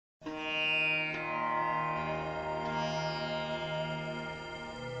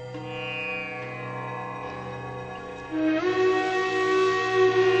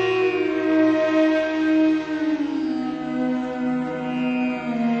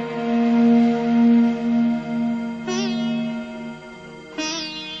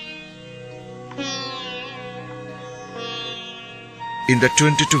in the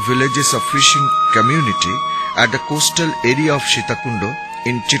 22 villages of fishing community at the coastal area of Sitakunda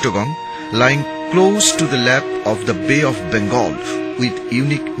in Chittagong, lying close to the lap of the Bay of Bengal with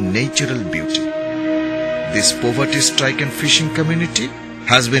unique natural beauty. This poverty-stricken fishing community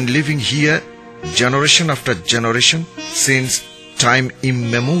has been living here generation after generation since time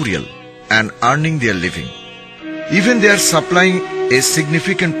immemorial and earning their living. Even they are supplying a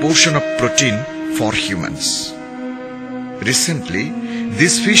significant portion of protein for humans. Recently,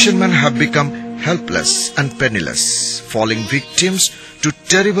 these fishermen have become helpless and penniless, falling victims to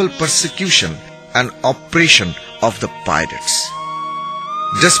terrible persecution and oppression of the pirates.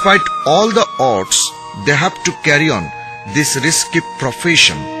 Despite all the odds, they have to carry on this risky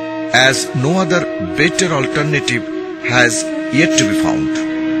profession as no other better alternative has yet to be found.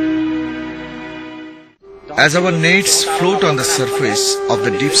 As our nets float on the surface of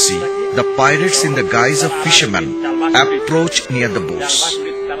the deep sea, the pirates in the guise of fishermen approach near the boats.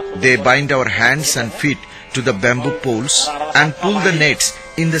 They bind our hands and feet to the bamboo poles and pull the nets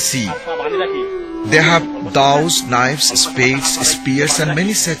in the sea. They have dhows, knives, spades, spears and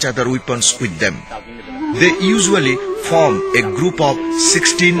many such other weapons with them. They usually form a group of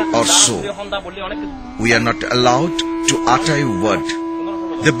 16 or so. We are not allowed to utter a word.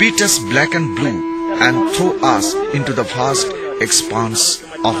 They beat us black and blue and throw us into the vast expanse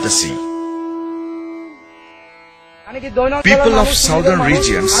of the sea. People of southern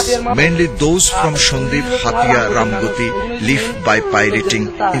regions, mainly those from Shondip, Hatia, Ramgoti, live by pirating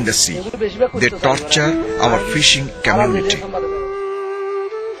in the sea. They torture our fishing community.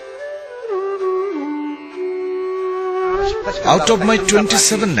 Out of my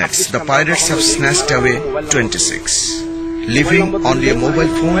 27 nets, the pirates have snatched away 26, leaving only a mobile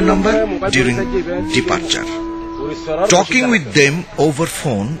phone number during departure. Talking with them over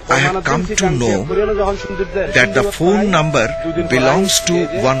phone, I have come to know that the phone number belongs to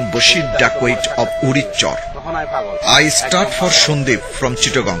one Bushid dacoit of Urichor. I start for Shondip from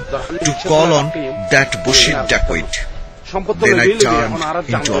Chittagong to call on that Bushid dacoit. Then I turned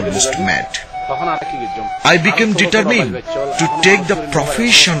into almost mad. I became determined to take the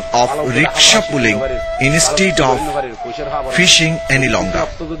profession of rickshaw pulling instead of fishing any longer.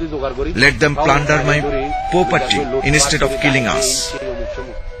 Let them plunder my property instead of killing us.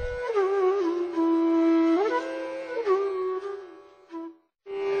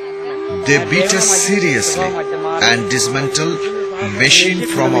 They beat us seriously and dismantle machine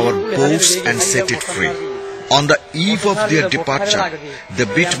from our boats and set it free. On the eve of their departure, they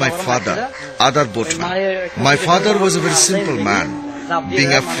beat my father, other boatmen. My father was a very simple man.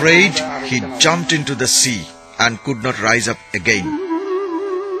 Being afraid, he jumped into the sea and could not rise up again.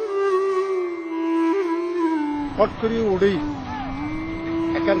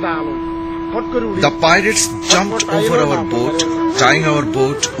 The pirates jumped over our boat, tying our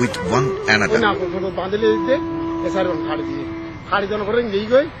boat with one another.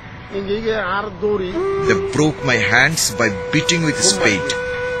 They broke my hands by beating with a spade.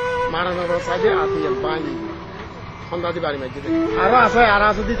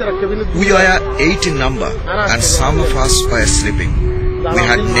 We are 8 in number and some of us were sleeping. We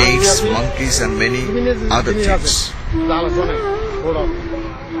had natives, monkeys and many other things.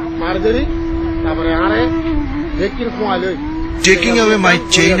 Taking away my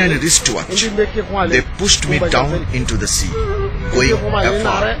chain and wristwatch, they pushed me down into the sea. Going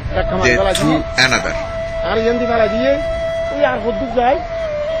afar, they threw another.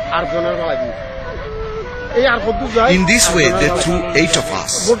 In this way, they threw 8 of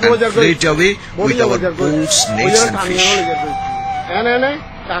us and fled away with our boats, nets and fish.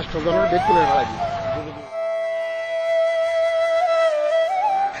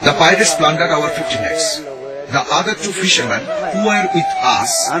 The pirates plundered our 50 nets. The other 2 fishermen who were with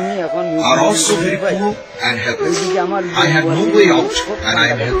us are also very poor and helpless. I had no way out and I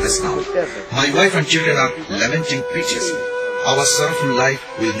am helpless now. My wife and children are lamenting piteously. Our sorrowful life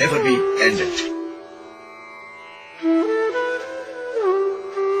will never be ended.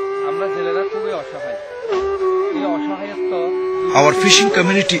 Our fishing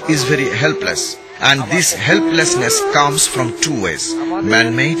community is very helpless, and this helplessness comes from 2 ways,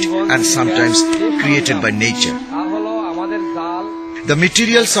 man-made and sometimes created by nature. The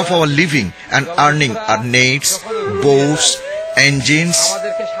materials of our living and earning are nets, boats, engines.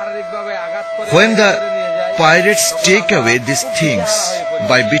 When the pirates take away these things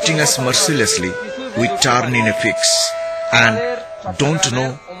by beating us mercilessly, we turn in a fix and don't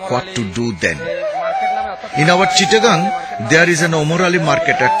know what to do then. In our Chittagong, there is an Omorali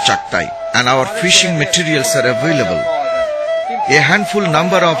market at Chaktai, and our fishing materials are available. A handful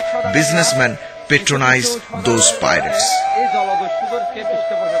number of businessmen patronize those pirates.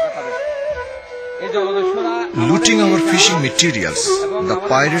 Looting our fishing materials, the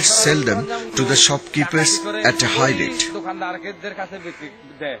pirates sell them to the shopkeepers at a high rate.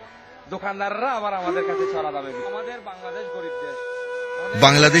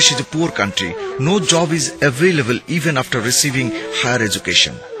 Bangladesh is a poor country. No job is available even after receiving higher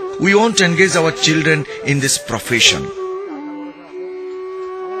education. We won't engage our children in this profession.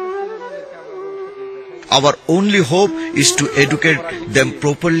 Our only hope is to educate them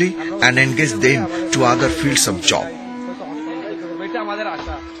properly and engage them to other fields of job.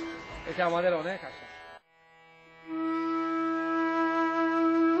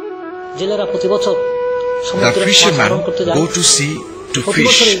 The fishermen go to sea to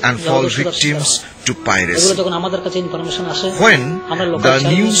fish and fall victims to piracy. When the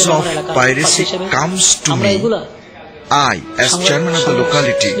news of piracy comes to me, I, as chairman of the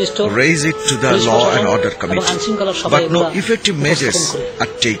locality, raise it to the Law and Order Committee. But no effective measures are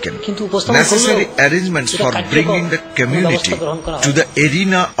taken. Necessary arrangements for bringing the community to the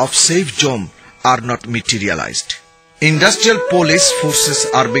arena of safe zone are not materialized. Industrial police forces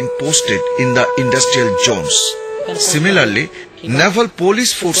are being posted in the industrial zones. Similarly, naval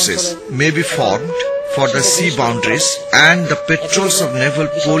police forces may be formed for the sea boundaries, and the patrols of naval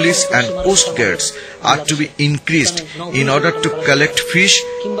police and coast guards are to be increased in order to collect fish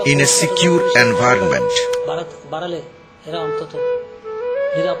in a secure environment.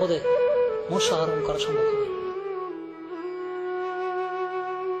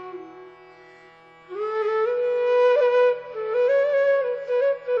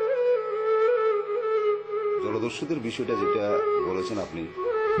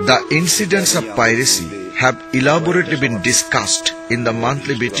 The incidents of piracy have elaborately been discussed in the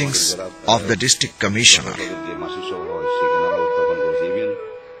monthly meetings of the district commissioner.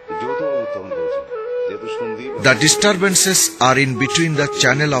 The disturbances are in between the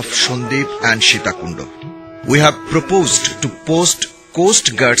channel of Shondip and Sitakunda. We have proposed to post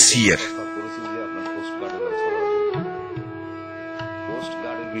coast guards here.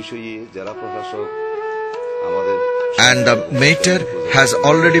 And the matter has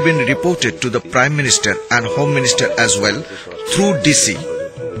already been reported to the Prime Minister and Home Minister as well through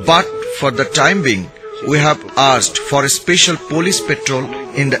DC. But for the time being, we have asked for a special police patrol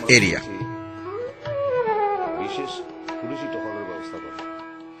in the area.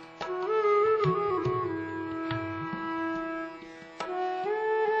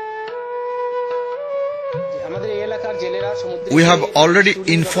 We have already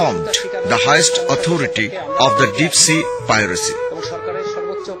informed the highest authority of the deep sea piracy.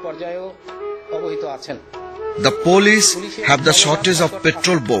 The police have the shortage of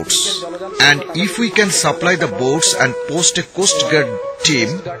petrol boats, and if we can supply the boats and post a coast guard team,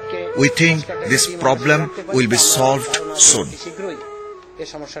 we think this problem will be solved soon.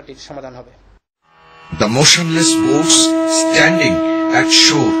 The motionless boats standing at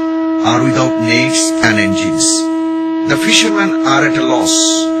shore are without nets and engines. The fishermen are at a loss,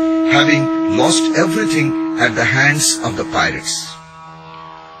 having lost everything at the hands of the pirates.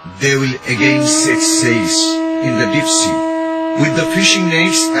 They will again set sails in the deep sea with the fishing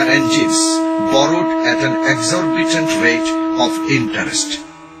nets and engines borrowed at an exorbitant rate of interest.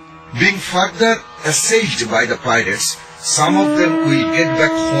 Being further assailed by the pirates, some of them will get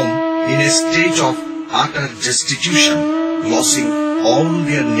back home in a state of utter destitution, losing all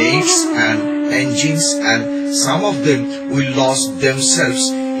their nets and engines, and some of them will lose themselves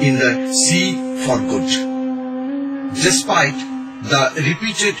in the sea for good. Despite the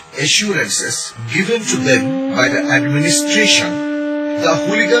repeated assurances given to them by the administration, the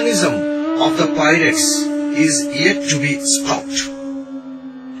hooliganism of the pirates is yet to be stopped.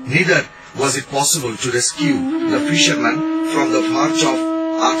 Neither was it possible to rescue the fishermen from the verge of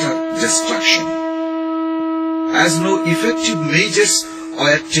utter destruction. As no effective measures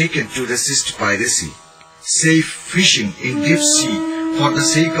were taken to resist piracy, safe fishing in deep sea for the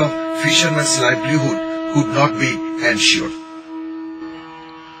sake of fishermen's livelihood could not be ensured.